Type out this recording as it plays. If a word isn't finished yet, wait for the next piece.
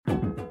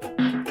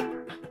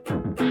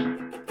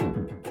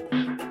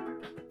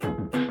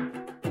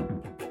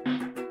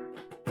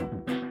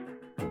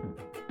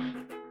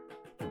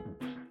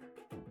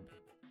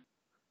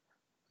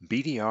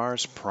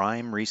BDR's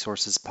Prime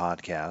Resources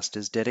podcast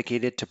is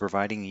dedicated to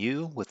providing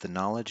you with the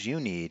knowledge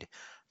you need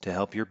to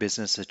help your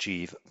business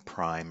achieve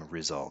prime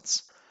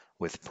results,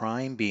 with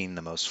prime being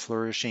the most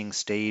flourishing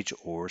stage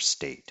or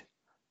state.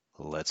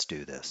 Let's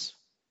do this.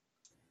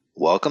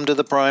 Welcome to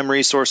the Prime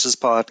Resources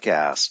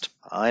podcast.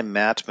 I'm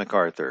Matt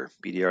MacArthur,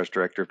 BDR's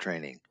Director of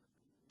Training.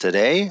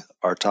 Today,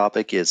 our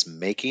topic is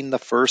making the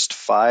first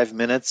 5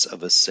 minutes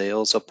of a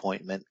sales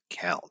appointment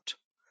count.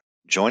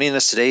 Joining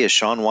us today is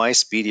Shaun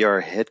Weiss,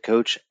 BDR head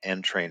coach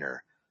and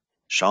trainer.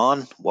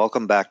 Shaun,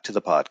 welcome back to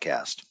the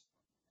podcast.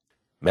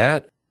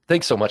 Matt,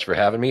 thanks so much for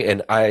having me.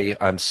 And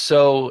I'm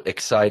so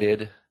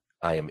excited.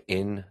 I am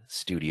in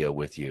studio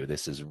with you.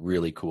 This is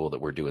really cool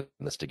that we're doing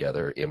this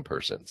together in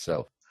person.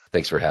 So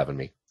thanks for having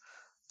me.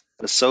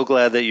 So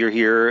glad that you're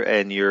here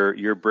and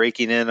you're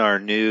breaking in our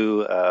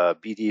new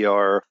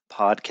BDR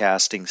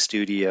podcasting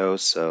studio.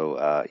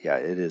 So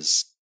it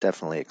is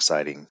definitely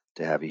exciting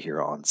to have you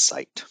here on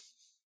site.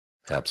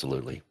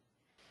 Absolutely.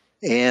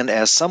 And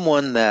as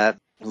someone that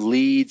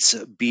leads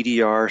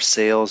BDR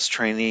sales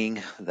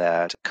training,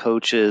 that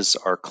coaches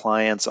our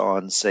clients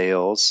on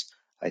sales,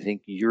 I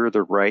think you're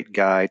the right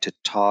guy to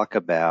talk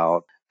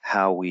about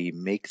how we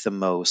make the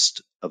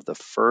most of the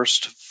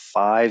first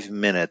 5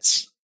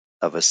 minutes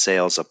of a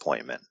sales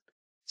appointment.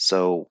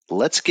 So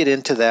let's get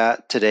into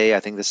that today.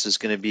 I think this is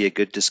going to be a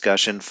good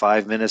discussion.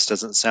 5 minutes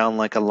doesn't sound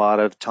like a lot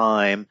of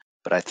time,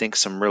 but I think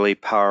some really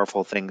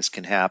powerful things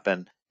can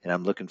happen. And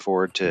I'm looking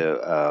forward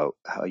to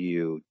how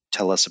you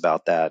tell us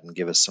about that and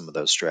give us some of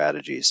those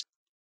strategies.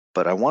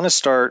 But I want to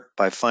start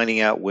by finding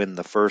out when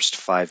the first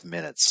 5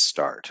 minutes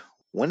start.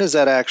 When does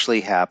that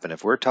actually happen?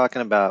 If we're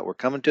talking about we're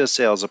coming to a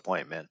sales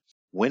appointment,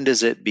 when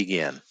does it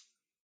begin?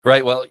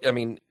 Right. Well, I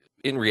mean,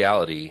 in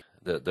reality,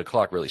 the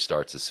clock really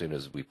starts as soon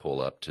as we pull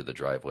up to the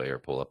driveway or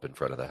pull up in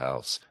front of the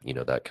house. You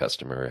know, that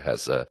customer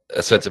has a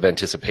sense of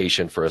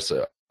anticipation for us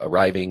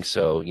arriving.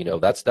 So, you know,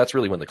 that's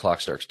really when the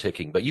clock starts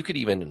ticking. But you could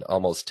even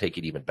almost take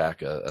it even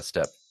back a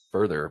step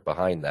further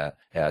behind that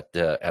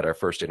at our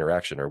first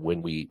interaction, or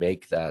when we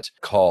make that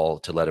call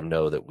to let them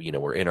know that, you know,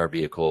 we're in our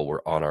vehicle,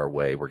 we're on our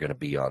way, we're going to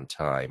be on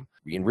time.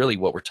 And really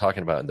what we're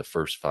talking about in the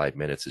first 5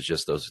 minutes is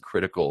just those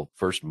critical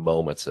first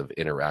moments of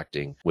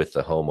interacting with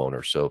the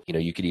homeowner. So, you know,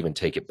 you could even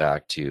take it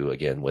back to,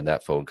 again, when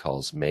that phone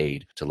call's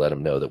made to let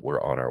them know that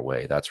we're on our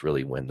way. That's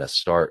really when the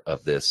start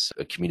of this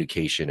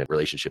communication and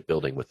relationship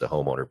building with the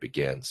homeowner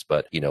begins.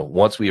 But, you know,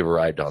 once we have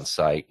arrived on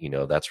site, you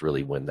know, that's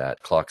really when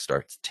that clock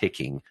starts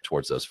ticking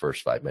towards those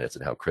first 5 minutes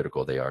and how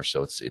critical they are.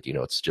 So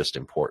it's just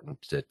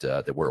important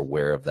that we're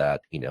aware of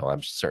that. You know,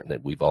 I'm certain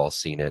that we've all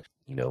seen it,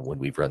 you know, when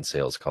we've run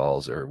sales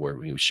calls or where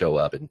we show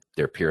up and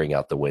they're peering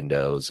out the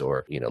windows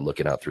or, you know,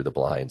 looking out through the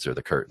blinds or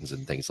the curtains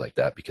and things like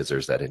that, because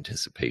there's that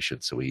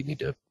anticipation. So we need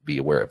to be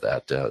aware of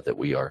that, that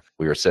we are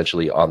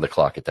essentially on the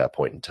clock at that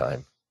point in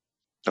time.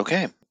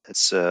 Okay.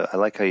 It's I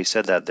like how you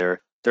said that.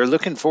 They're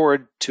looking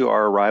forward to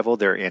our arrival.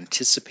 They're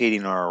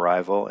anticipating our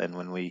arrival. And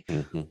when we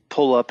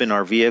pull up in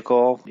our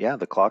vehicle,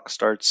 the clock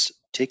starts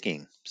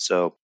ticking.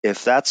 So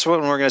if that's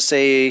what we're going to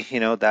say, you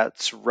know,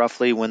 that's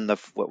roughly when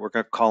what we're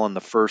going to call in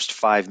the first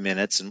 5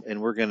 minutes,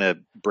 and we're going to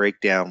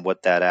break down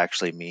what that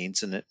actually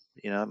means. And it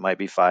might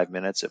be 5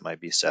 minutes, it might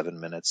be 7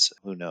 minutes.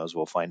 Who knows?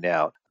 We'll find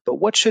out. But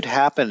what should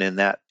happen in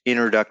that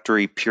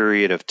introductory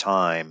period of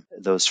time,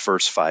 those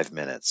first 5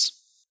 minutes?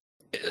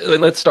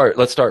 Let's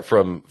start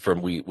from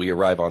we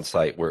arrive on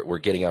site. We're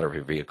getting out of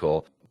your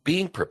vehicle,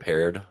 being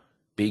prepared,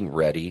 being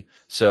ready.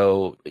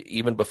 So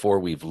even before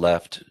we've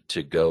left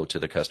to go to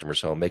the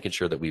customer's home, making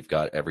sure that we've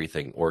got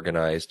everything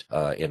organized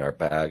in our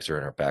bags or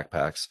in our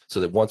backpacks, so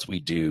that once we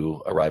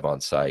do arrive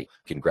on site,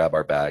 we can grab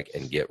our bag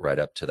and get right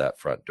up to that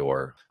front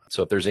door.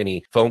 So if there's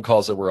any phone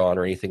calls that we're on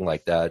or anything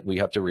like that, we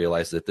have to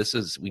realize that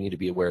we need to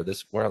be aware of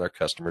this. We're on our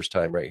customer's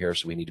time right here,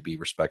 so we need to be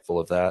respectful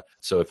of that.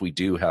 So if we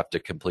do have to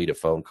complete a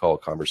phone call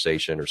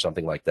conversation or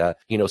something like that,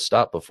 you know,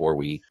 stop before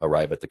we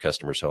arrive at the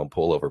customer's home,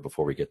 pull over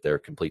before we get there,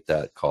 complete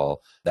that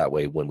call. That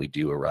way, when we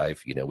do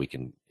arrive, you know, we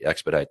can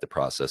expedite the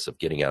process of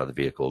getting out of the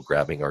vehicle,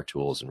 grabbing our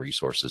tools and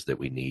resources that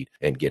we need,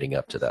 and getting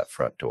up to that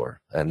front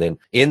door. And then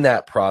in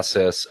that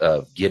process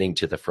of getting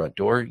to the front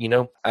door, you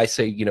know, I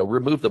say, you know,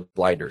 remove the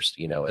blinders,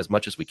 you know, as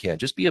much as we can.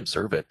 Just be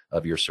observant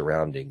of your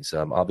surroundings.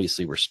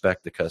 Obviously,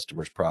 respect the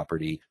customer's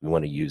property. We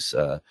want to use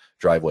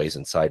driveways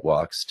and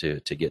sidewalks to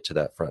get to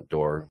that front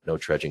door. No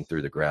trudging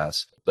through the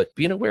grass, but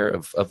being aware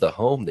of the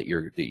home that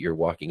you're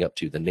walking up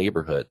to, the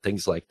neighborhood,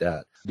 things like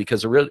that.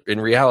 Because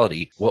in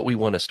reality, what we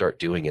want to start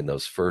doing in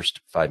those first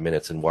 5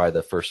 minutes, and why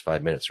the first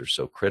 5 minutes are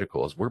so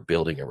critical, is we're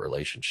building a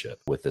relationship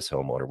with this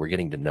homeowner. We're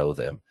getting to know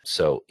them.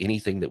 So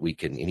anything that we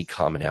can, any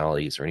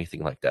commonalities or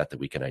anything like that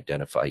we can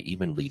identify,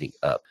 even leading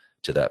up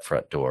to that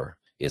front door,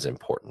 is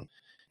important.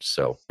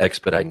 So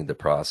expediting the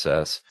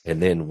process.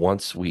 And then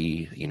once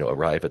we,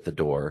 arrive at the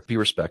door, be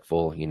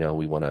respectful.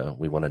 We want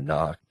to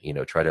knock,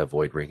 try to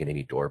avoid ringing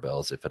any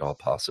doorbells if at all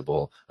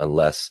possible,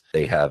 unless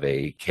they have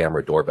a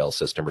camera doorbell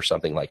system or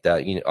something like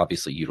that.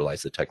 Obviously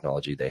utilize the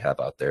technology they have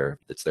out there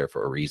that's there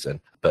for a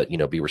reason, but,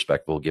 be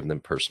respectful, give them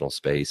personal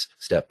space,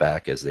 step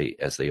back as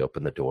they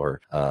open the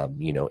door,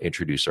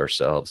 introduce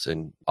ourselves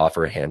and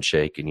offer a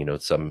handshake.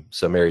 And,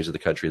 some areas of the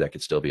country that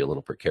could still be a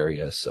little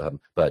precarious.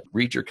 But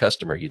read your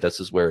customer. This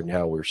is where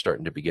now we're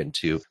starting to begin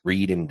to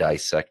read and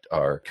dissect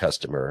our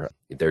customer,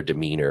 their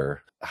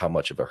demeanor, how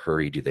much of a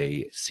hurry do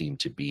they seem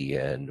to be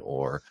in,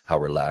 or how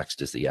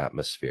relaxed is the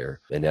atmosphere.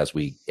 And as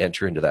we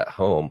enter into that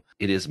home,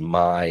 it is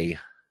my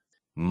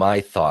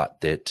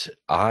thought that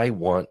I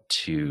want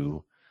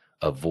to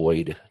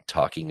avoid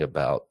talking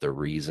about the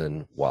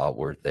reason why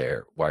we're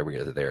there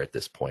at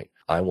this point.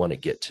 I want to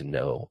get to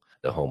know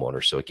the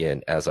homeowner. So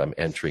again, as I'm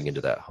entering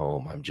into that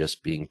home, I'm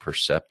just being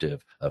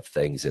perceptive of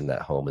things in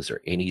that home. Is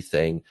there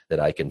anything that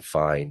I can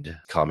find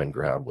common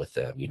ground with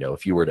them?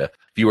 If you were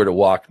to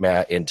walk,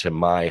 Matt, into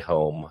my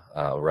home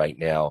right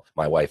now,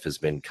 my wife has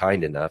been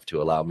kind enough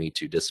to allow me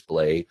to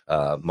display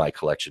my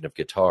collection of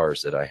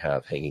guitars that I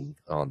have hanging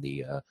on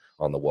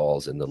the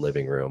walls in the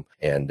living room.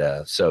 And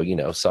so,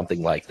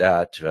 something like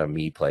that,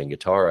 me playing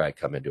guitar, I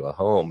come into a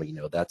home,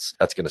 that's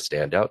going to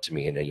stand out to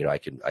me. And, I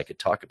could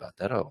talk about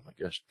that. Oh my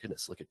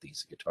goodness, look at these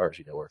guitars,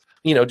 or,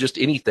 just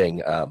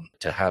anything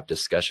to have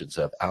discussions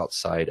of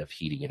outside of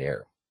heating and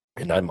air.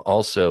 And I'm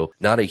also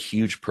not a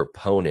huge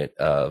proponent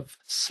of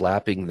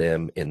slapping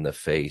them in the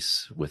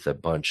face with a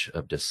bunch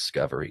of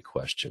discovery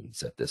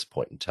questions at this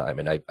point in time.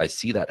 And I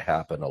see that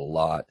happen a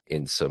lot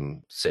in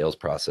some sales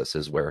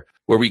processes where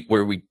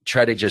we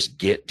try to just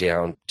get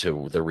down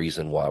to the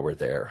reason why we're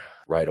there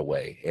right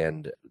away.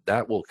 And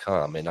that will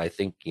come. And I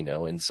think,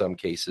 in some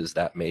cases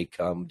that may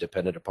come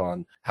dependent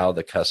upon how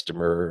the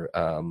customer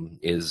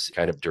is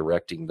kind of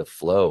directing the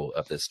flow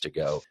of this to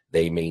go.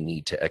 They may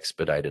need to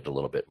expedite it a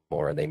little bit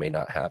more, and they may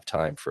not have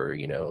time for,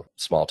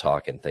 small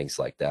talk and things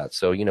like that.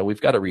 So,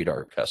 we've got to read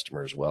our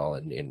customers well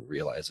and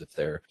realize if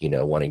they're,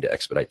 wanting to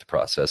expedite the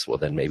process, well,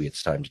 then maybe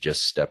it's time to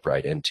just step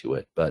right into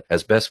it. But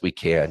as best we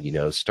can,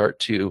 start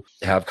to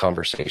have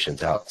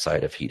conversations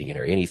outside of heating and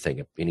air,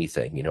 anything,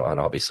 and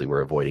obviously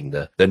we're avoiding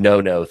the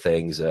no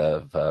things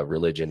of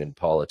religion and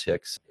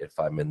politics. If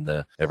I'm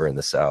ever in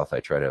the South, I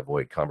try to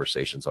avoid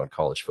conversations on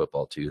college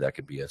football too. That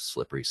could be a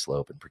slippery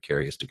slope and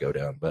precarious to go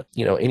down. But,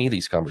 any of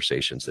these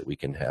conversations that we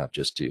can have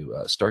just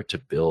to start to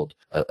build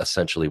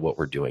essentially what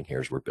we're doing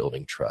here is we're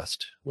building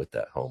trust with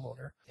that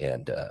homeowner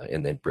and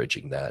then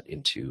bridging that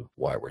into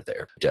why we're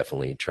there.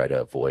 Definitely try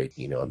to avoid,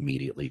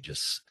 immediately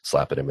just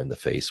slapping them in the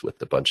face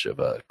with a bunch of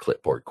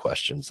clipboard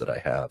questions that I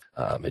have.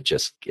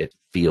 It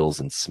feels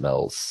and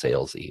smells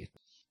salesy.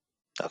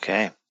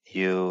 Okay.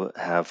 You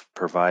have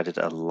provided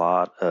a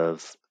lot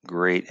of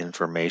great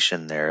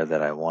information there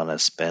that I want to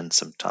spend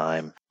some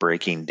time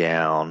breaking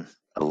down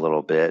a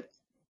little bit.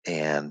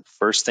 And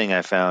first thing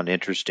I found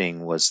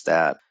interesting was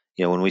that,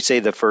 when we say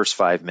the first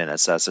 5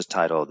 minutes, that's the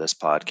title of this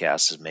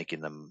podcast, is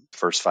making the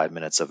first 5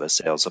 minutes of a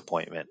sales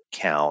appointment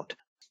count.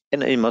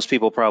 And most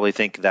people probably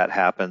think that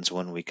happens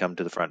when we come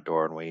to the front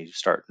door and we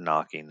start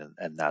knocking,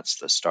 and that's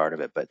the start of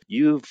it. But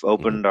you've Mhm.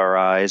 opened our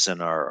eyes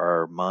and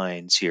our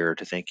minds here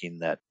to thinking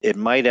that it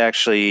might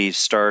actually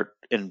start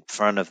in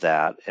front of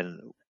that.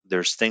 And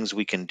there's things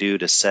we can do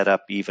to set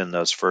up even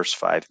those first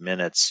 5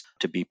 minutes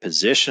to be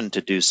positioned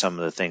to do some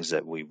of the things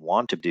that we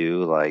want to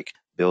do, like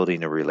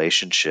building a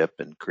relationship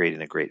and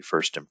creating a great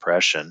first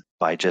impression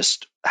by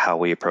just how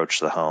we approach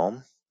the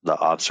home, the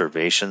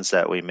observations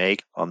that we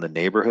make on the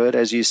neighborhood,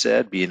 as you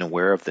said, being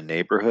aware of the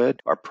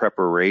neighborhood, our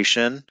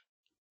preparation,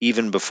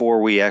 even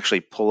before we actually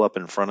pull up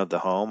in front of the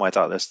home. I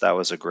thought that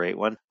was a great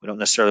one. We don't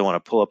necessarily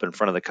want to pull up in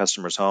front of the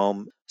customer's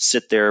home,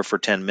 sit there for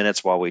 10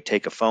 minutes while we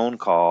take a phone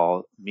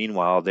call.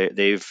 Meanwhile,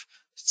 they've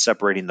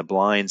separating the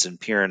blinds and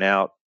peering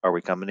out. Are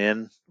we coming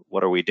in?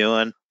 What are we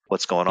doing?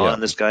 What's going on Yeah.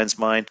 in this guy's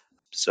mind?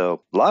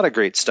 So a lot of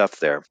great stuff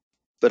there.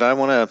 But I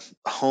want to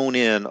hone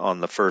in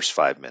on the first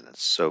 5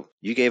 minutes. So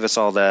you gave us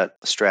all that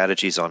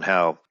strategies on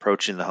how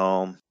approaching the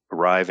home,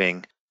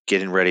 arriving,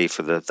 getting ready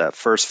for that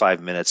first 5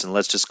 minutes. And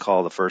let's just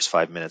call the first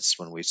 5 minutes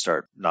when we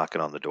start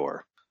knocking on the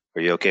door.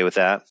 Are you okay with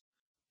that?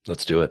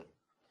 Let's do it.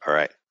 All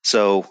right.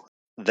 So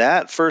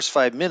that first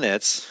 5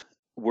 minutes,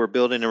 we're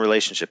building a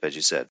relationship, as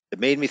you said. It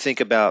made me think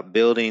about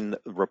building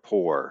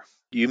rapport.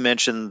 You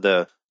mentioned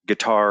the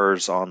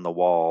guitars on the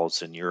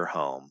walls in your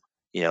home.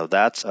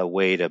 That's a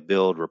way to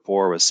build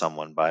rapport with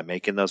someone by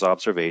making those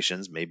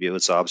observations. Maybe it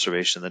was an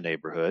observation of the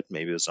neighborhood.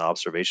 Maybe it was an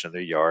observation of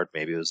their yard.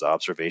 Maybe it was an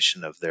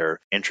observation of their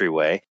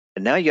entryway.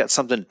 And now you got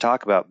something to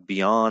talk about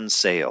beyond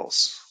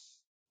sales.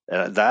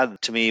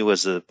 That to me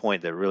was the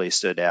point that really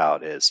stood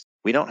out is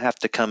we don't have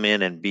to come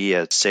in and be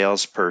a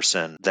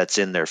salesperson that's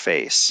in their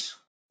face.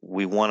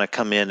 We want to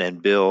come in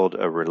and build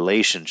a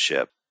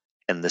relationship,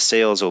 and the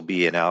sales will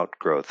be an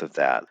outgrowth of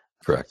that.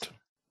 Correct.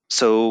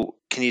 So,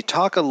 can you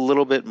talk a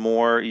little bit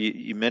more?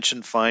 You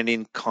mentioned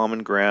finding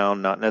common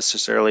ground, not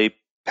necessarily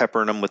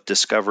peppering them with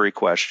discovery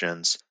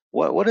questions,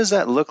 What does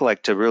that look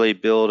like to really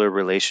build a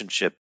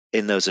relationship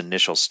in those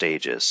initial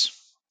stages?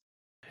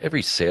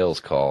 Every sales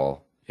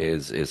call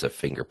is a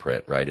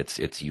fingerprint, right?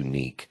 It's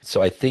unique.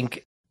 So I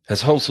think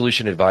as home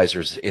solution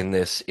advisors in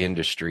this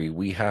industry,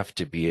 we have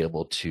to be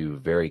able to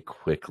very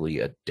quickly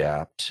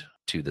adapt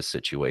to the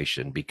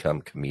situation,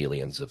 become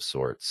chameleons of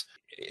sorts.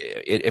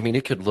 I mean,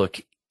 it could look,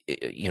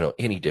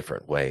 any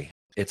different way.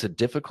 It's a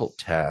difficult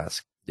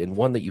task and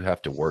one that you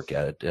have to work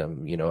at.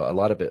 A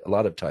lot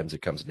of times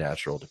it comes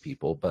natural to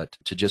people, but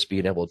to just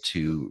being able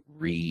to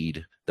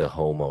read the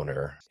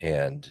homeowner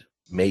and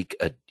make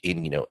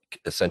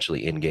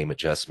essentially in-game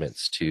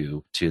adjustments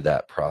to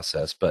that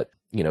process. But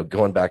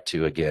going back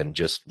to, again,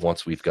 just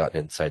once we've gotten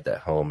inside that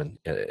home, and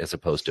as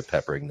opposed to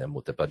peppering them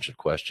with a bunch of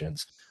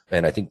questions.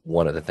 And I think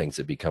one of the things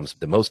that becomes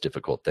the most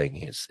difficult thing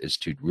is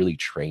to really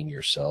train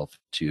yourself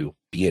to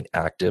be an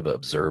active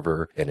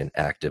observer and an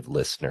active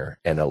listener,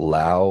 and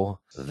allow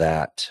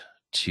that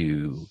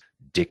to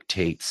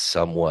dictate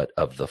somewhat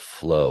of the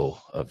flow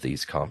of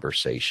these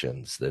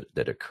conversations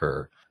that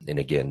occur. And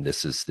again,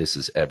 this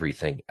is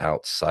everything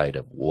outside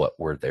of what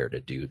we're there to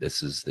do.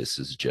 This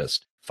is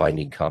just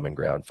finding common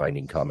ground,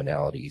 finding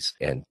commonalities,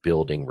 and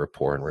building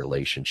rapport and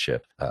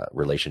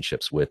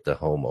relationships with the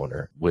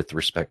homeowner with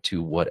respect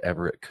to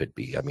whatever it could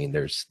be. I mean,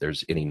 there's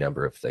any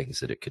number of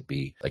things that it could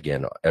be.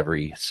 Again,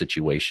 every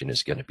situation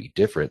is going to be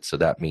different, so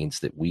that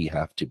means that we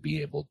have to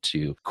be able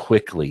to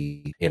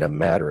quickly, in a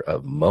matter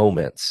of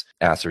moments,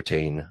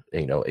 ascertain,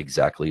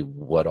 exactly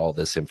what all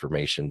this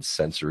information,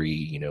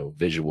 sensory,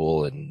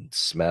 visual and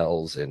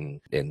smells and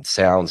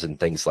sounds and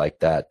things like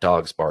that,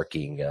 dogs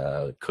barking,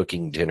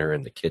 cooking dinner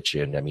in the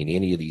kitchen. I mean,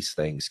 any of these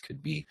things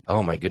could be,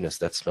 oh my goodness,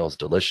 that smells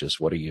delicious.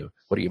 What are you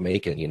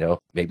making?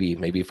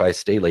 Maybe if I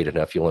stay late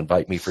enough, you'll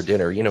invite me for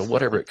dinner,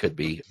 whatever it could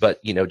be.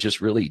 But,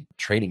 just really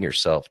training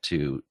yourself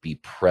to be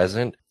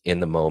present in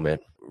the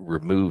moment,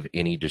 remove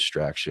any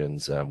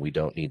distractions. We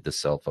don't need the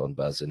cell phone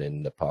buzzing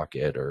in the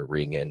pocket or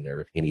ringing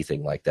or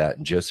anything like that,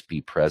 and just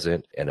be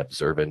present and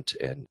observant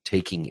and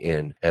taking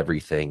in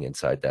everything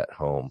inside that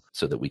home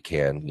so that we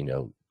can,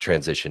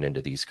 transition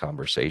into these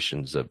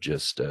conversations of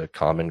just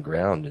common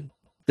ground, and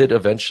that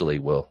eventually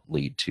will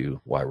lead to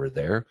why we're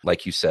there.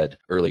 Like you said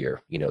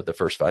earlier, the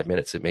first 5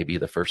 minutes, it may be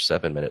the first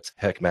 7 minutes.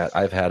 Heck, Matt,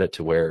 I've had it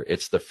to where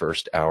it's the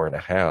first hour and a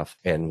half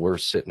and we're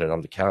sitting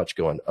on the couch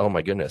going, oh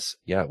my goodness,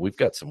 yeah, we've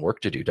got some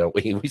work to do, don't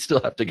we? We still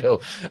have to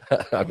go.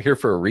 I'm here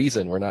for a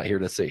reason. We're not here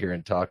to sit here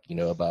and talk,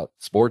 about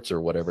sports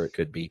or whatever it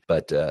could be.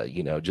 But,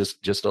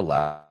 just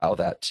allow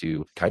that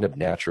to kind of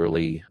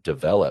naturally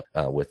develop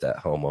with that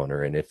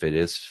homeowner. And if it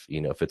is,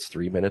 if it's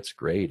 3 minutes,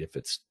 great. If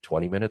it's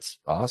 20 minutes,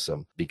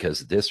 awesome.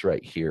 Because this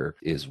right here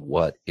is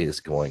what is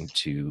going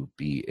to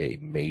be a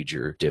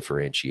major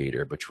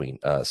differentiator between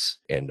us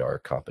and our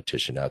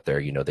competition out there.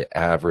 The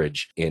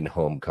average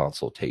in-home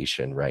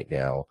consultation right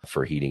now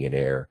for heating and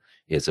air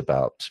is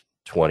about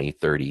 20,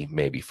 30,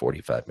 maybe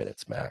 45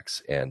 minutes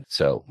max. And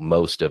so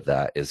most of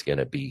that is going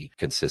to be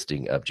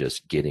consisting of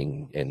just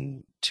getting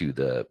into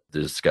the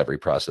discovery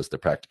process, the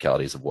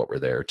practicalities of what we're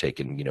there,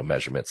 taking,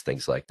 measurements,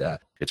 things like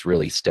that. It's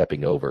really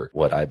stepping over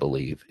what I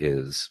believe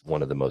is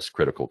one of the most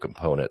critical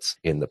components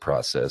in the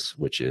process,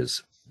 which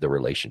is the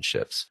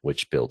relationships,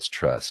 which builds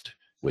trust,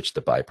 which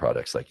the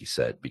byproducts, like you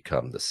said,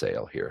 become the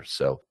sale here.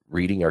 So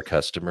reading our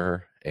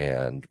customer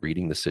and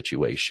reading the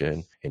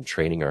situation and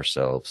training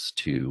ourselves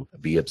to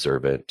be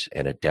observant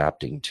and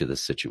adapting to the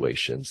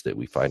situations that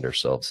we find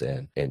ourselves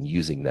in, and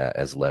using that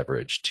as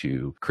leverage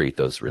to create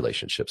those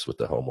relationships with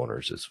the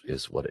homeowners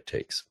is what it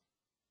takes.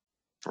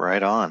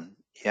 Right on.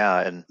 Yeah.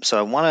 And so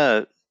I want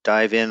to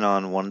dive in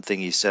on one thing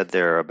you said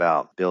there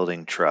about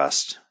building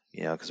trust,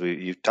 because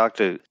you've talked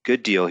a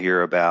good deal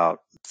here about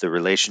the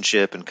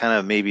relationship and kind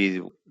of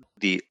maybe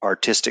the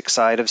artistic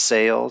side of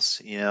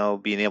sales,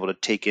 being able to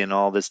take in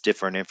all this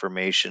different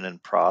information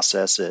and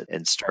process it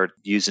and start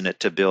using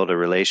it to build a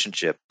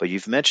relationship. But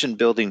you've mentioned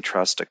building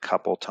trust a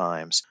couple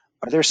times.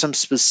 Are there some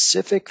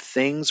specific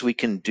things we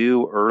can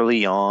do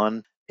early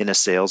on in a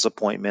sales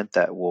appointment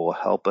that will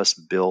help us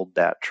build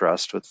that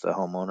trust with the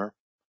homeowner?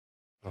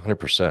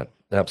 100%.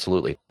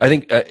 Absolutely. I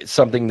think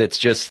something that's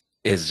just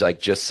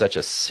such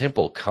a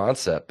simple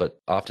concept, but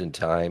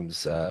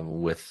oftentimes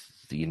with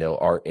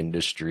our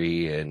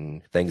industry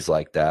and things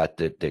like that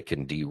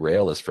can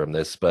derail us from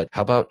this. But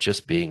how about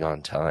just being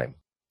on time?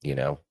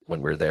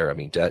 When we're there, I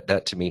mean,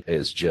 that to me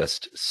is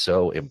just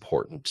so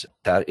important.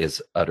 That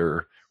is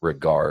utter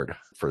regard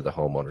for the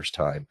homeowner's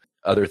time.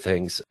 Other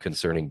things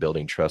concerning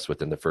building trust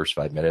within the first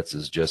 5 minutes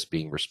is just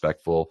being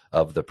respectful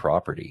of the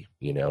property,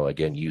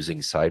 again,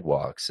 using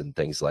sidewalks and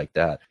things like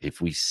that. If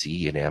we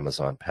see an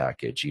Amazon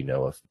package,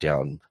 if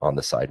down on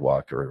the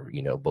sidewalk or,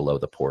 below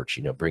the porch,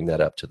 bring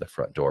that up to the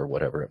front door,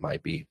 whatever it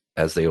might be.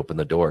 As they open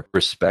the door,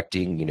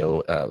 respecting,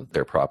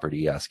 their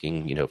property,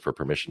 asking, for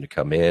permission to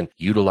come in,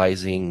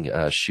 utilizing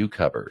shoe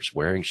covers,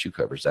 wearing shoe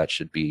covers. That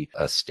should be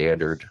a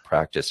standard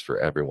practice for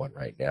everyone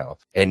right now.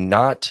 And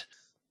not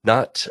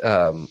not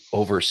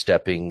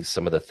overstepping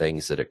some of the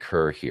things that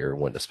occur here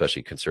when,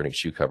 especially concerning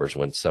shoe covers,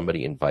 when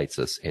somebody invites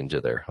us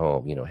into their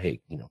home, hey,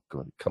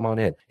 come on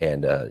in.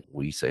 And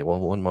we say, well,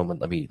 one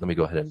moment, let me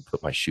go ahead and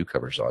put my shoe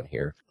covers on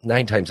here.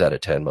 9 times out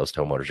of 10, most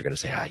homeowners are going to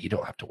say, you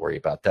don't have to worry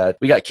about that.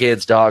 We got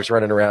kids, dogs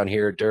running around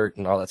here, dirt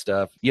and all that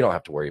stuff. You don't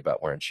have to worry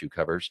about wearing shoe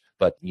covers.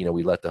 But,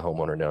 we let the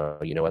homeowner know,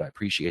 what, I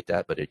appreciate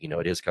that, but it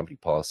is company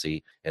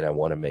policy. And I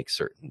want to make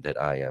certain that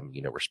I am,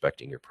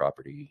 respecting your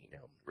property,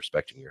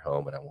 respecting your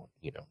home, and I won't,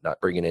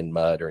 not bringing in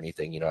mud or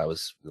anything. I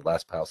was, the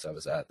last house I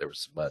was at, there was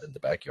some mud in the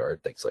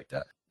backyard, things like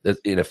that.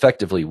 And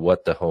effectively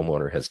what the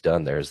homeowner has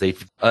done there is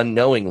they've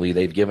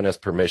given us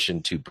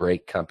permission to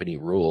break company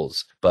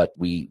rules, but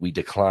we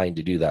declined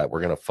to do that.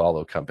 We're going to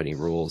follow company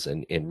rules.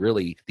 And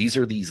really, these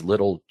are these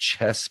little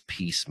chess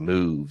piece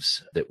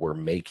moves that we're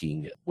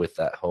making with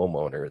that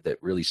homeowner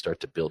that really start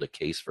to build a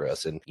case for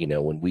us. And,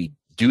 when we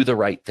do the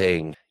right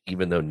thing,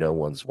 even though no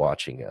one's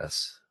watching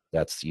us,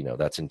 that's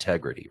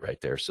integrity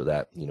right there. So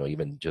that,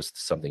 even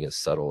just something as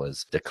subtle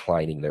as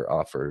declining their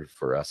offer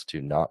for us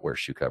to not wear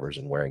shoe covers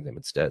and wearing them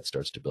instead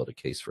starts to build a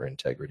case for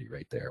integrity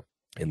right there.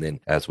 And then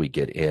as we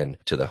get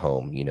into the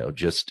home,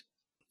 just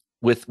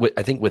with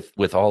I think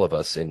with all of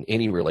us in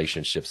any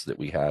relationships that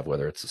we have,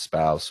 whether it's a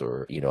spouse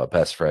or, a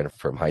best friend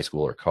from high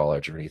school or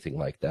college or anything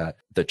like that,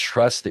 the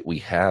trust that we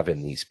have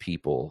in these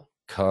people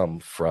come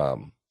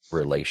from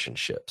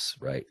relationships,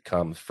 right?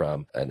 Come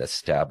from an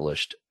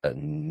established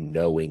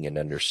knowing and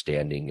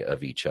understanding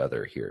of each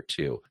other here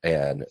too.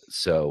 And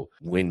so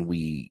when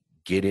we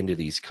get into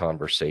these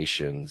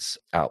conversations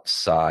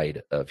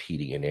outside of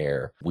heating and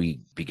air, we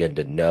begin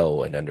to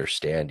know and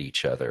understand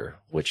each other,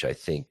 which I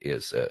think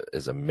is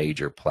a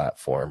major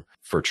platform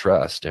for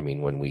trust. I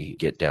mean, when we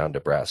get down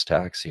to brass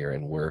tacks here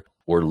and we're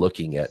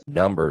looking at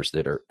numbers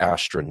that are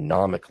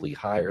astronomically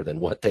higher than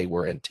what they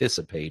were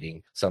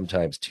anticipating,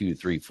 sometimes 2,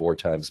 3, 4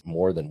 times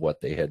more than what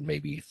they had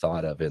maybe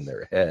thought of in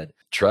their head.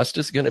 Trust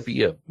is going to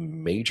be a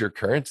major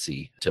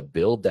currency to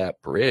build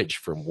that bridge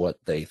from what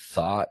they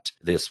thought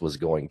this was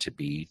going to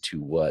be to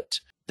what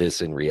this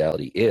in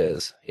reality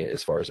is,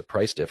 as far as a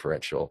price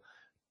differential.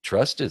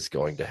 Trust is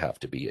going to have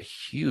to be a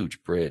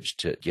huge bridge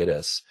to get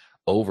us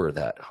over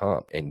that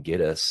hump and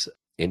get us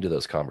into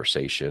those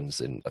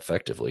conversations and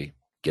effectively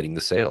getting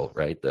the sale,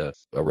 right? A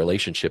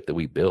relationship that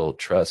we build,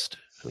 trust,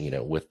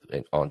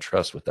 on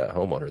trust with that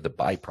homeowner, the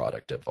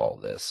byproduct of all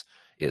this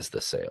is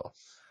the sale.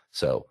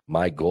 So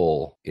my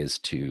goal is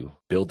to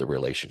build the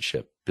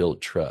relationship,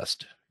 build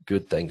trust.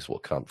 Good things will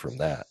come from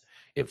that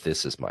if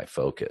this is my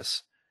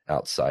focus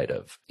outside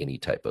of any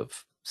type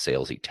of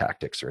salesy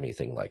tactics or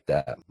anything like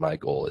that. My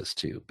goal is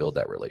to build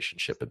that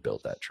relationship and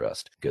build that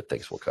trust. Good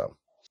things will come.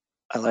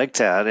 I like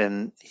that.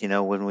 And,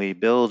 when we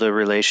build a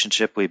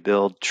relationship, we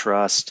build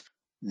trust.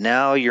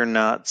 Now you're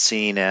not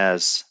seen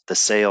as the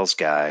sales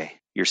guy,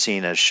 you're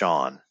seen as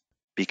Shaun,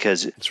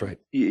 because That's right.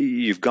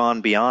 you've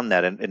gone beyond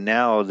that. And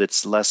now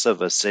it's less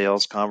of a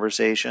sales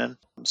conversation.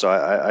 So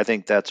I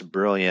think that's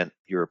brilliant,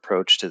 your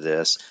approach to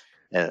this.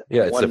 And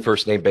Yeah, it's a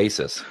first name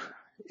basis, right?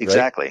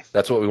 exactly.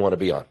 That's what we want to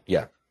be on.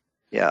 Yeah.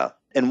 Yeah.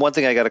 And one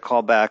thing I got to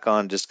call back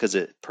on, just because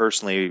it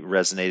personally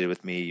resonated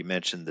with me, you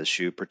mentioned the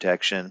shoe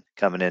protection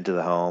coming into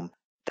the home.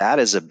 That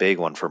is a big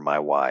one for my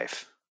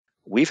wife.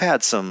 We've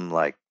had some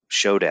like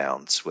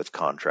showdowns with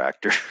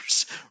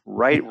contractors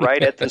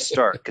right at the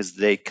start, because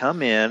they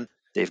come in,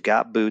 they've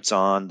got boots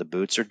on, the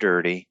boots are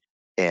dirty,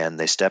 and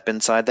they step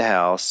inside the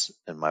house,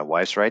 and my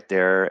wife's right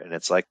there, and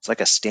it's like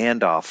a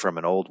standoff from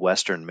an old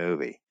Western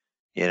movie.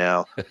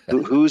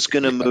 Who's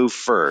going to Yeah. move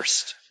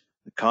first?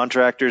 The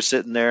contractor's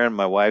sitting there, and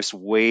my wife's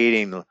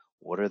waiting.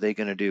 What are they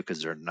going to do?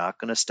 Because they're not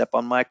going to step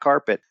on my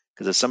carpet.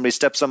 Because if somebody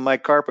steps on my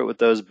carpet with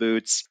those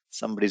boots,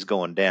 somebody's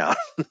going down.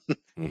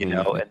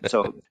 And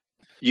so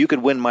you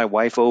could win my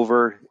wife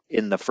over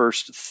in the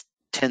first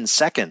 10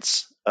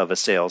 seconds of a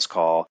sales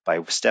call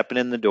by stepping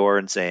in the door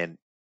and saying,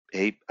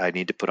 "Hey, I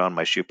need to put on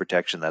my shoe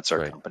protection. That's That's our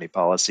right. company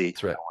policy.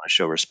 That's I right. want to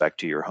show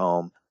respect to your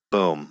home."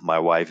 Boom, my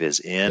wife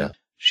is in. Yeah.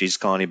 She's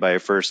calling you by your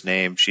first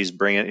name. She's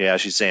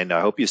saying,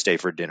 "I hope you stay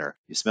for dinner.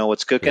 You smell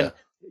what's cooking? Yeah.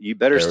 You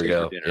better There we stay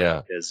for go. dinner,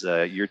 Yeah. because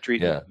you're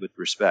treating me Yeah. with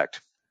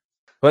respect."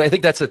 Well, I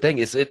think that's the thing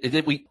is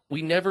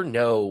we never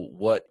know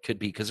what could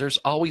be, because there's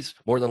always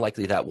more than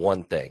likely that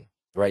one thing,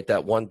 right?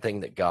 That one thing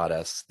that got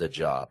us the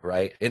job,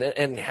 right?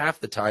 And half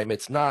the time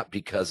it's not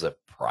because of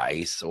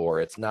price,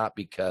 or it's not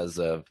because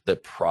of the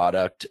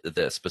product,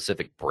 the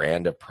specific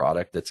brand of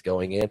product that's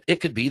going in.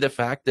 It could be the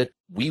fact that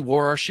we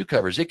wore our shoe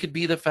covers. It could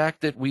be the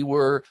fact that we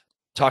were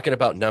talking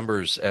about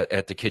numbers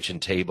at the kitchen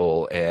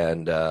table,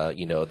 and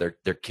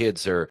their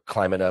kids are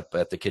climbing up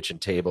at the kitchen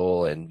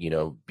table and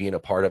being a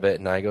part of it,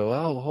 and I go,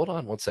 oh, hold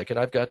on one second,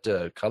 I've got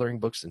coloring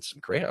books and some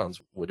crayons,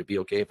 would it be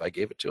okay if I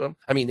gave it to them?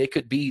 I mean, it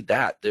could be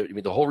that. I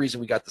mean, the whole reason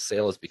we got the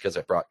sale is because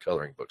I brought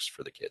coloring books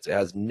for the kids. It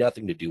has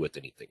nothing to do with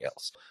anything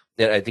else.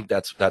 And I think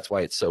that's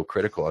why it's so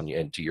critical.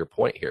 And to your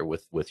point here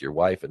with your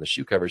wife and the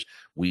shoe covers,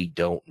 we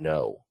don't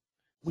know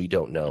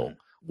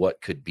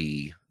what could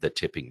be the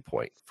tipping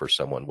point for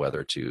someone,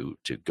 whether to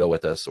go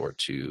with us or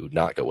to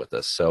not go with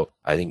us. So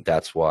I think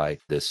that's why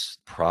this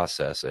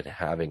process and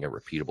having a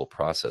repeatable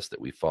process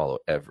that we follow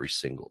every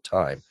single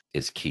time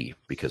is key,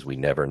 because we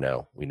never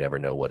know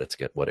what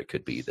it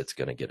could be that's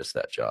going to get us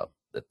that job,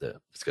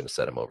 it's going to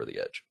set them over the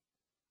edge.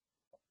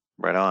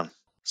 Right on.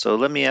 So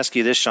let me ask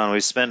you this, Shaun.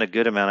 We've spent a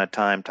good amount of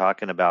time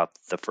talking about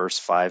the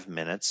first 5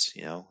 minutes,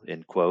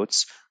 in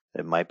quotes.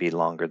 It might be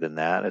longer than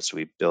that as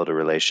we build a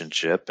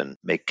relationship and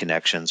make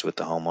connections with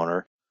the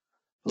homeowner.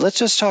 Let's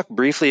just talk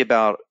briefly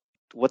about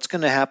what's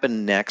going to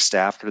happen next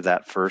after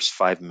that first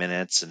 5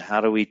 minutes, and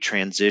how do we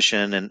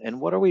transition, and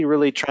what are we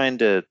really trying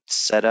to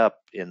set up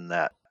in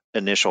that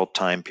initial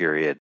time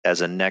period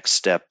as a next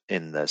step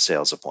in the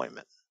sales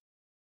appointment.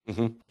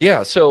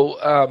 Yeah.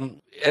 So,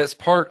 as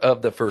part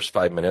of the first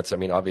 5 minutes, I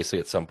mean, obviously,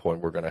 at some point,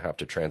 we're going to have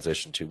to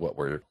transition to what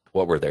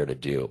we're there to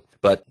do.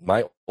 But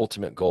my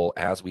ultimate goal,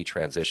 as we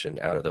transition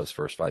out of those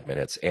first 5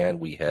 minutes, and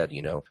we head,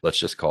 let's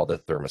just call the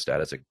thermostat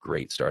as a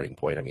great starting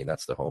point. I mean,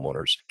 that's the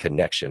homeowner's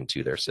connection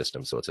to their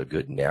system, so it's a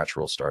good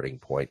natural starting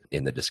point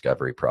in the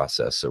discovery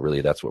process. So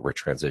really, that's what we're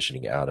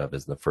transitioning out of,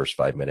 is the first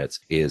 5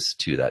 minutes is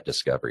to that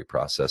discovery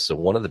process. So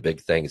one of the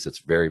big things that's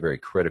very, very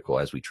critical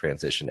as we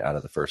transition out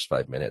of the first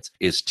 5 minutes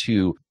is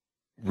to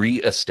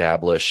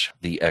reestablish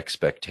the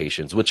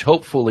expectations, which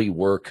hopefully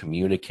were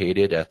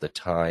communicated at the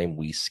time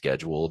we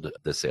scheduled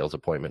the sales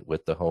appointment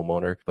with the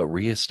homeowner, but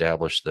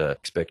reestablish the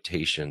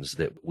expectations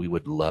that we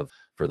would love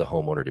for the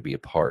homeowner to be a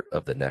part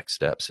of the next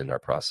steps in our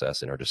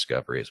process, in our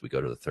discovery, as we go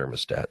to the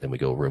thermostat, then we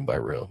go room by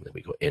room, then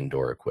we go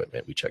indoor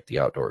equipment, we check the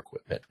outdoor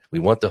equipment. We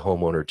want the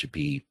homeowner to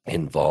be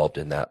involved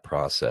in that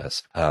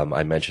process.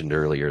 I mentioned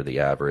earlier the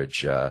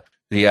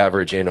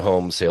average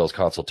in-home sales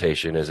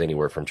consultation is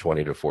anywhere from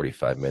 20 to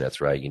 45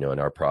 minutes, right? In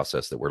our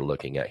process that we're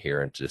looking at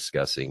here and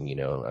discussing, I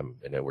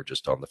know we're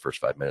just on the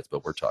first 5 minutes,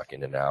 but we're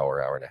talking an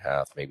hour, hour and a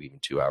half, maybe even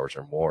 2 hours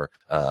or more.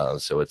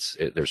 So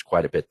there's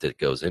quite a bit that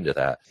goes into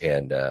that.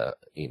 And,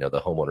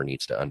 the homeowner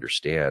needs to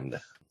understand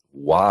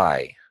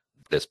why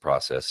this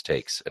process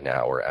takes an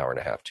hour, hour and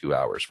a half, 2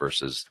 hours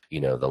versus,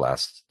 the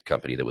last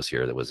company that was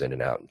here that was in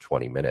and out in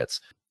 20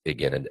 minutes.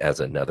 Again, and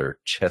as another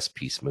chess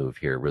piece move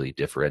here, really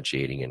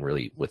differentiating and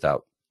really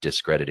without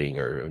discrediting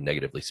or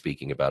negatively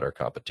speaking about our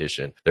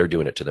competition, they're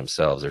doing it to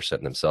themselves. They're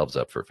setting themselves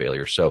up for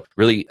failure. So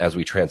really, as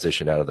we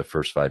transition out of the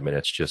first 5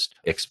 minutes, just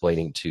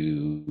explaining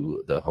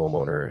to the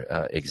homeowner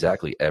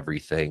exactly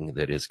everything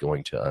that is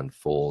going to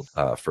unfold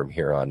from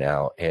here on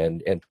out,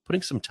 and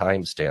putting some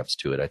timestamps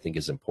to it, I think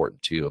is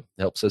important too.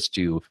 It helps us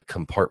to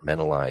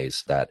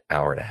compartmentalize that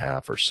hour and a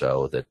half or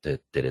so that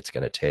it's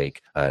going to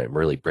take, and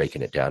really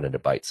breaking it down into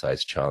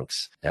bite-sized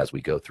chunks as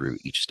we go through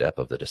each step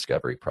of the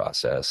discovery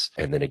process.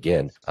 And then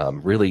again,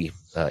 really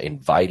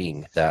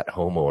inviting that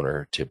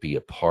homeowner to be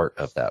a part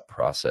of that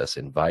process,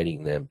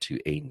 inviting them to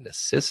aid and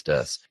assist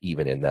us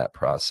even in that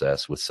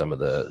process with some of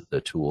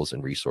the tools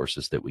and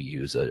resources that we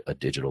use, a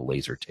digital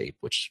laser tape,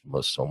 which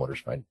most homeowners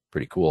find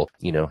pretty cool,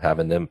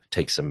 having them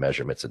take some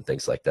measurements and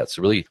things like that.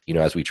 So really,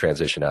 as we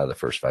transition out of the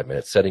first 5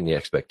 minutes, setting the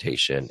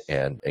expectation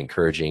and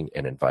encouraging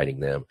and inviting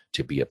them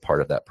to be a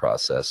part of that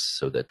process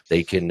so that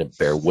they can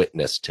bear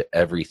witness to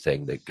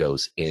everything that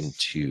goes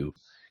into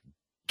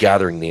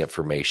gathering the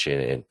information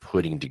and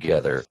putting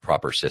together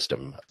proper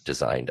system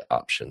designed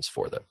options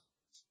for them.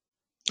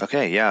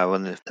 Okay, yeah,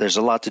 well, there's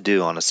a lot to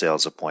do on a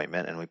sales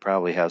appointment, and we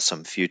probably have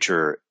some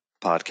future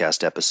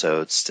podcast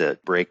episodes to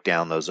break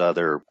down those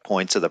other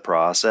points of the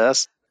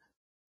process.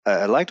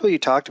 I liked what you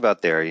talked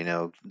about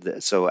there.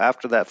 So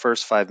after that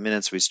first 5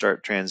 minutes, we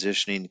start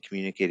transitioning,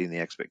 communicating the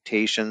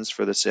expectations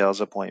for the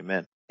sales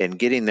appointment, and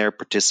getting their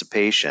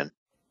participation.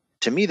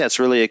 To me, that's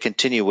really a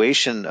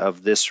continuation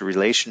of this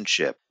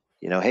relationship.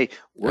 Hey,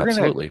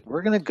 Absolutely.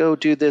 we're gonna go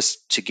do this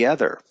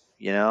together.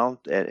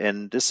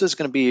 And this is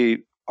going to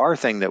be our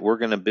thing that we're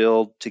going to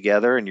build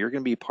together, and you're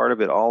going to be part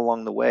of it all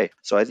along the way.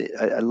 So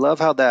I love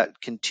how that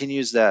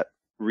continues that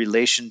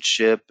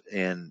relationship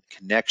and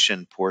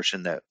connection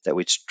portion that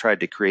we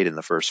tried to create in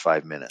the first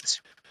 5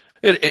 minutes.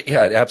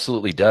 Yeah, it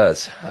absolutely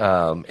does.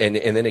 And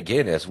then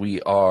again, as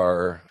we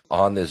are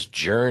on this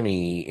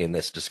journey in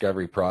this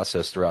discovery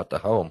process throughout the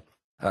home,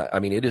 I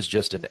mean, it is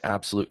just an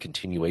absolute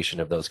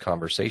continuation of those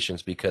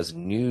conversations, because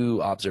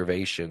new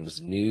observations,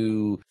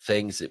 new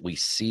things that we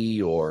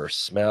see or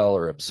smell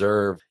or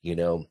observe,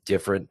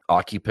 different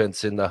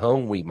occupants in the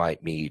home we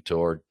might meet,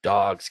 or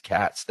dogs,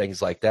 cats, things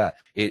like that.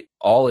 It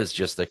all is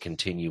just a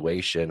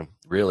continuation,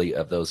 really,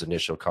 of those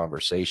initial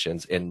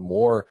conversations, and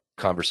more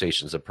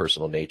conversations of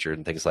personal nature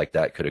and things like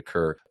that could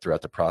occur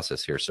throughout the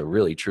process here. So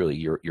really, truly,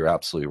 you're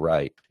absolutely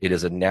right. It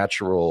is a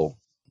natural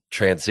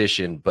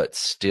transition, but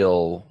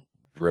still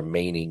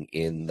remaining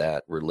in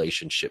that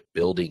relationship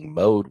building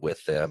mode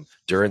with them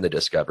during the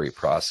discovery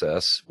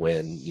process,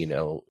 when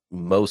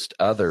most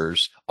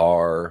others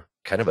are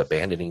kind of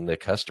abandoning the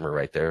customer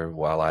right there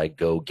while I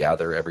go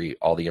gather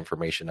all the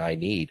information I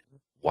need.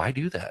 why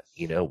do that?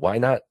 Why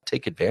not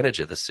take advantage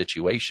of the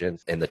situation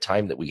and the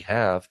time that we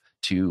have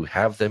to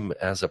have them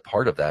as a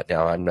part of that?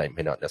 Now,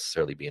 may not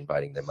necessarily be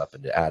inviting them up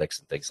into attics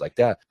and things like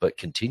that, but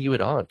continue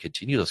it on,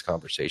 continue those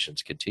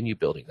conversations, continue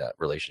building that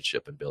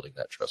relationship and building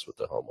that trust with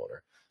the homeowner.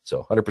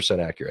 So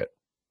 100% accurate.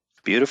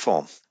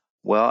 Beautiful.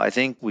 Well, I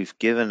think we've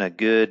given a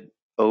good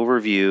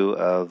overview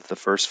of the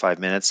first 5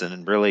 minutes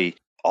and really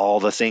all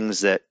the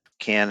things that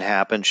can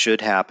happen,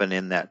 should happen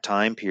in that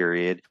time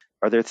period.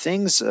 Are there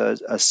things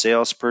a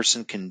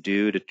salesperson can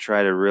do to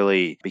try to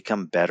really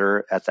become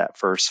better at that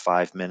first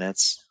 5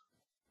 minutes?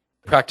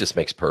 Practice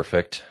makes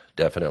perfect,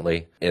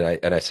 definitely.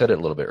 And I said it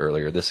a little bit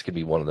earlier. This can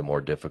be one of the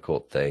more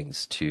difficult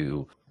things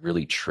to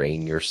really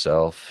train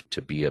yourself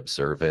to be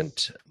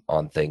observant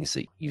on things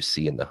that you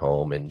see in the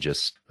home, and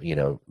just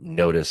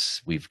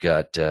notice we've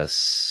got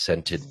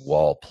scented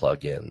wall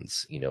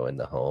plugins in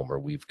the home, or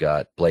we've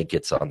got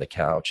blankets on the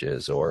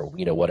couches, or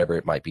whatever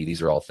it might be.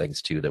 These are all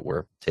things too that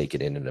we're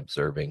taking in and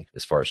observing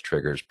as far as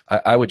triggers.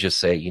 I would just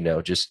say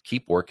just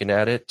keep working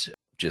at it.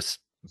 Just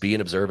be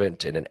an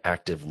observant and an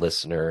active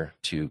listener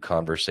to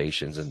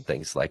conversations and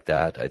things like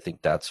that. I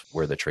think that's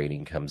where the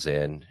training comes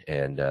in.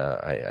 And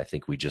I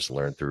think we just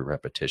learn through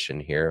repetition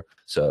here.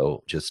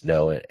 So just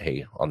know it.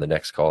 Hey, on the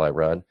next call I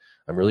run,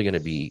 I'm really going to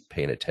be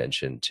paying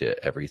attention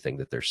to everything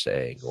that they're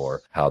saying,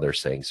 or how they're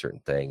saying certain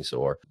things,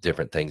 or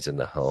different things in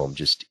the home.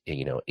 Just,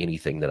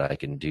 anything that I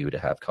can do to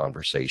have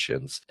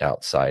conversations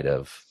outside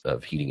of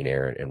heating and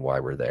air and why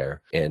we're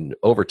there. And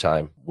over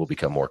time, we'll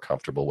become more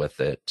comfortable with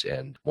it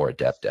and more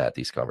adept at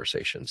these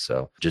conversations.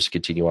 So just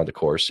continue on the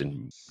course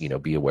and,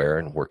 be aware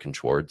and working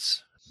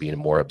towards being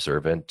more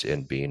observant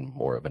and being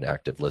more of an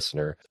active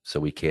listener, so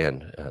we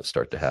can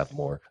start to have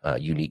more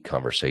unique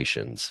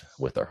conversations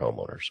with our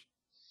homeowners.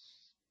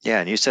 Yeah,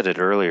 and you said it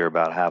earlier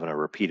about having a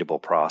repeatable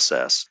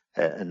process,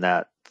 and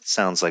that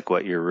sounds like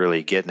what you're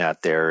really getting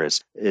at there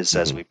is as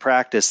Mm-hmm. we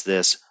practice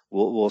this,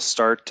 we'll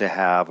start to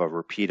have a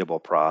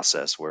repeatable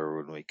process where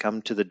when we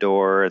come to the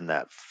door and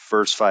that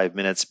first 5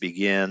 minutes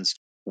begins,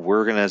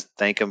 we're going to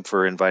thank them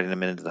for inviting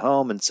them into the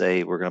home and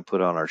say we're going to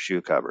put on our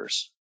shoe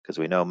covers because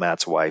we know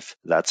Matt's wife.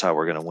 That's how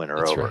we're going to win her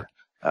That's over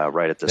right.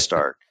 right at the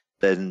start.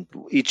 Then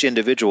each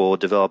individual will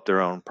develop their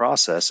own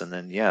process, and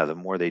then yeah, the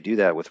more they do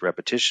that with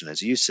repetition,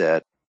 as you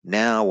said,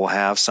 now we'll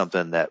have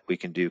something that we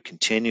can do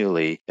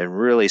continually and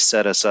really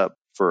set us up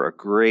for a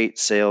great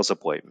sales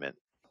appointment.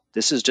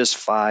 This is just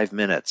 5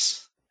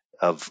 minutes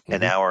of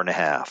an Mm-hmm. hour and a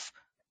half,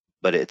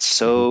 but it's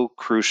Mm-hmm. so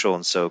crucial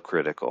and so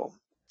critical.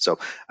 So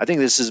I think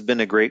this has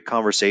been a great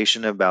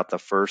conversation about the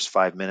first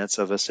 5 minutes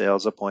of a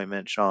sales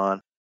appointment,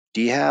 Shaun.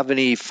 Do you have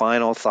any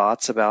final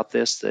thoughts about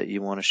this that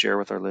you want to share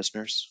with our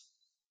listeners?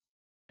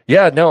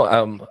 Yeah,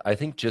 no, I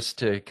think just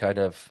to kind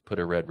of put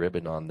a red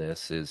ribbon on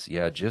this is,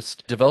 yeah,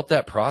 just develop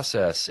that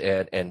process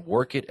and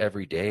work it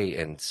every day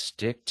and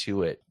stick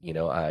to it.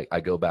 I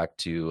go back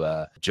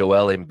to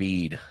Joel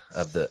Embiid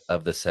of the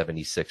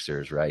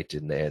 76ers, right?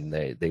 And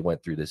they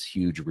went through this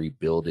huge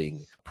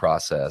rebuilding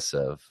process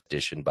of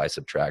addition by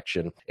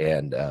subtraction,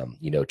 and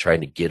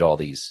trying to get all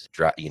these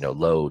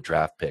low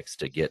draft picks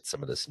to get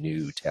some of this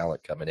new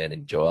talent coming in.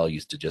 And Joel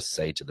used to just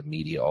say to the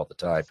media all the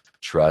time,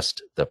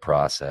 trust the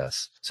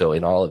process. So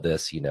in all of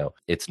this,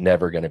 it's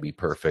never going to be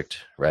perfect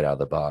right out of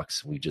the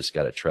box. We just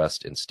got to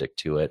trust and stick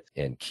to it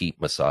and keep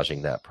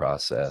massaging that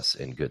process,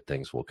 and good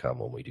things will come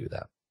when we do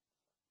that.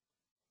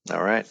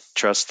 All right.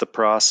 Trust the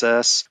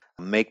process.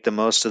 Make the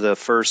most of the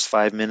first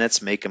 5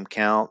 minutes. Make them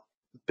count.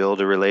 Build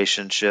a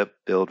relationship.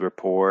 Build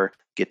rapport.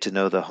 Get to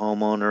know the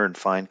homeowner and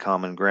find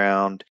common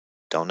ground.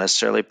 Don't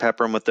necessarily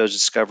pepper them with those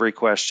discovery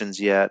questions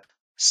yet.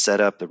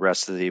 Set up the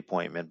rest of the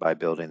appointment by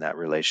building that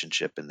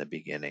relationship in the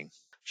beginning.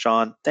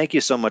 Shaun, thank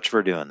you so much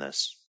for doing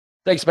this.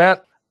 Thanks,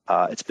 Matt.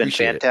 It's been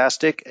Appreciate it.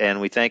 fantastic,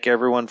 and we thank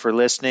everyone for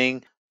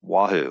listening.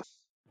 Wahoo.